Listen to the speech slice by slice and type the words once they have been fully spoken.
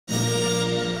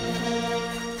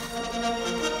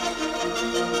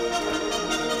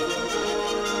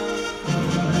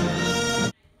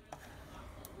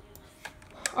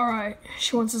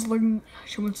She wants us looking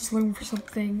for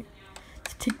something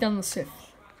to take down the Sith.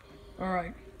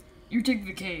 Alright. You take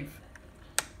the cave.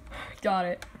 Got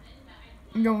it.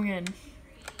 I'm going in.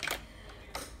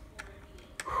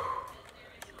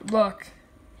 Good luck.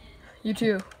 You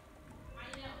too.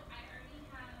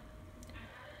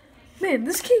 Man,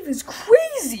 this cave is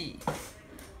crazy!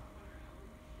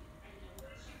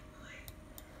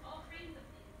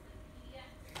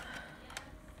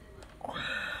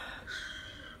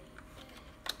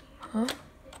 Huh?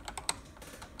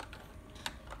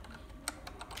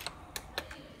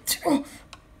 Oh.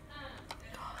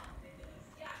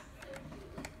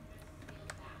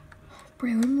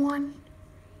 Braylon won?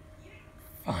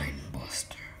 Fine,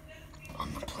 Buster.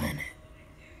 On the planet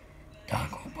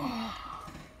Dagobah.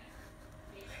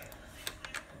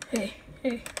 Hey.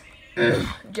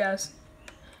 Jazz.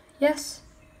 Yes?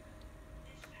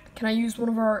 Can I use one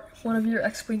of your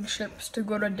X-Wing ships to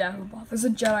go to Dagobah? There's a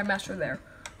Jedi Master there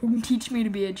who can teach me to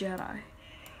be a Jedi.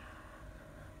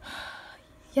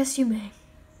 Yes, you may.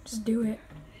 Just do it.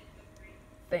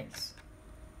 Thanks.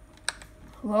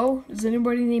 Hello? Does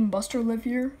anybody named Buster live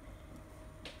here?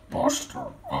 Buster,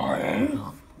 I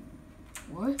am.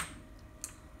 What?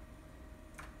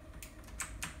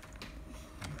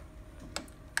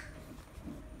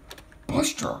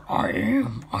 Buster, I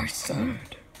am, I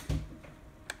said.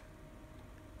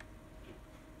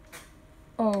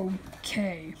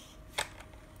 Okay.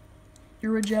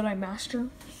 You're a Jedi Master?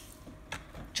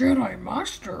 Jedi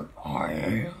Master, I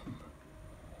am.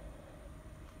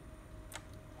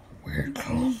 Weird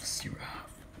clothes you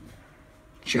have.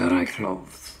 Jedi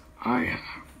clothes, I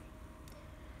have.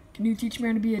 Can you teach me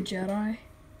how to be a Jedi?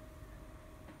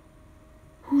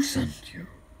 Who sent you?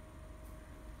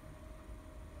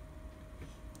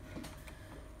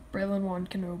 Braylon Wan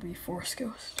Kenobi, Force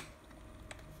Ghost.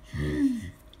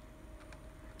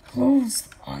 Clothes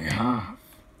I have.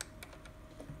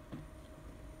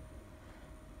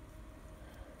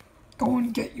 Go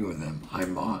and get you them, I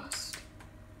must.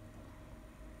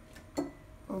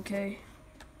 Okay.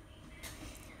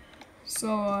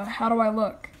 So, how do I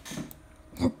look?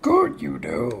 Look good, you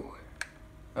do.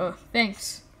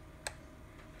 Thanks.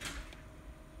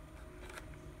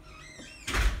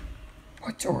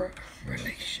 What's your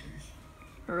relation?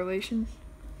 A relation?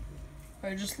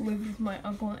 I just lived with my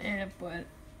uncle and aunt, but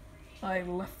I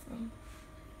left them.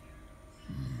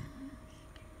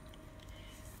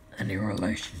 Any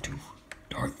relation to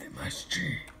Darth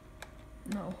MSG?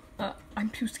 No, I'm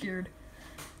too scared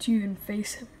to even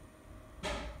face him.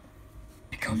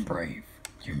 Become brave,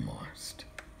 you must.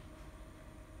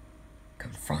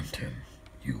 Confront him,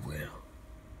 you will.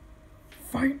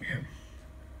 Fight him,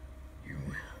 you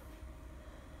will.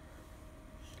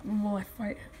 When will I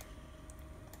fight him?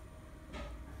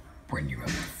 When you have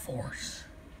the Force.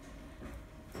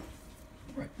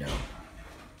 Right now.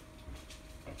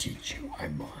 Teach you, I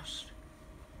must.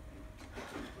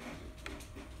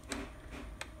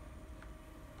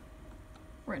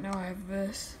 Right now I have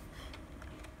this.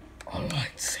 A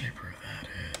lightsaber, that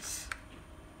is.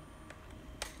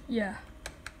 Yeah.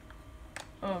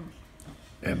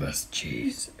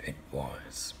 MSG's it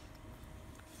was.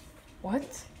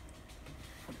 What?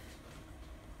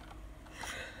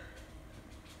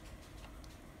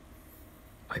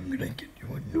 I'm gonna get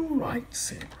you a new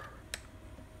lightsaber.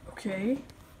 Okay.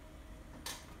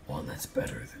 One that's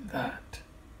better than that.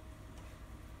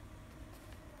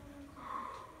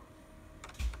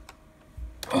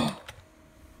 Oh.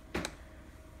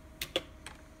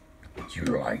 You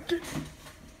like it?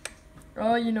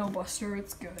 Oh, you know, Buster,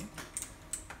 it's good.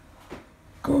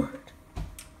 Good.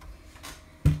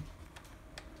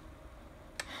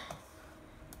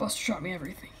 Buster taught me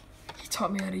everything. He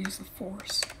taught me how to use the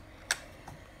Force.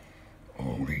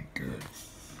 Oh, he did.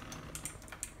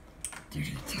 Did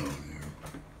he tell you?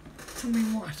 Tell me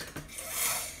what?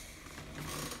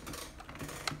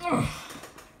 Ugh.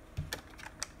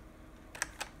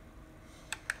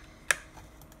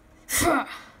 Ha!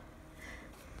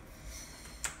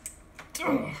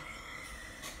 Ugh.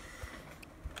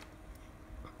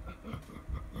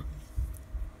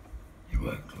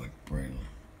 You act like Braylon.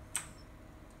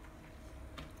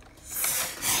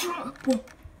 Whoa.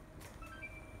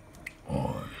 I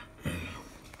am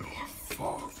your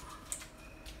father.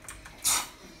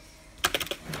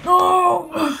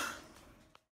 No!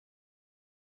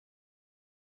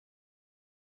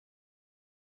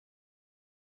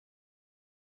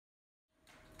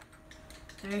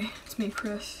 Hey, it's me,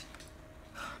 Chris.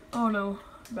 Oh no,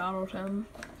 battled him.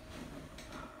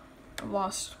 I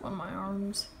lost one of my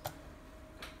arms.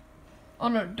 Oh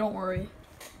no, don't worry.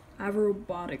 I have a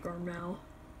robotic arm now.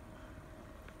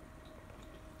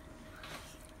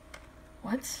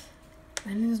 What?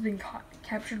 Landon has been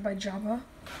captured by Jabba?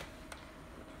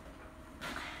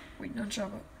 Wait, not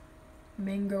Jabba.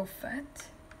 Mango Fett?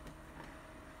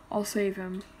 I'll save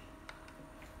him.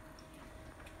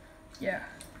 Yeah,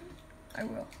 I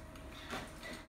will.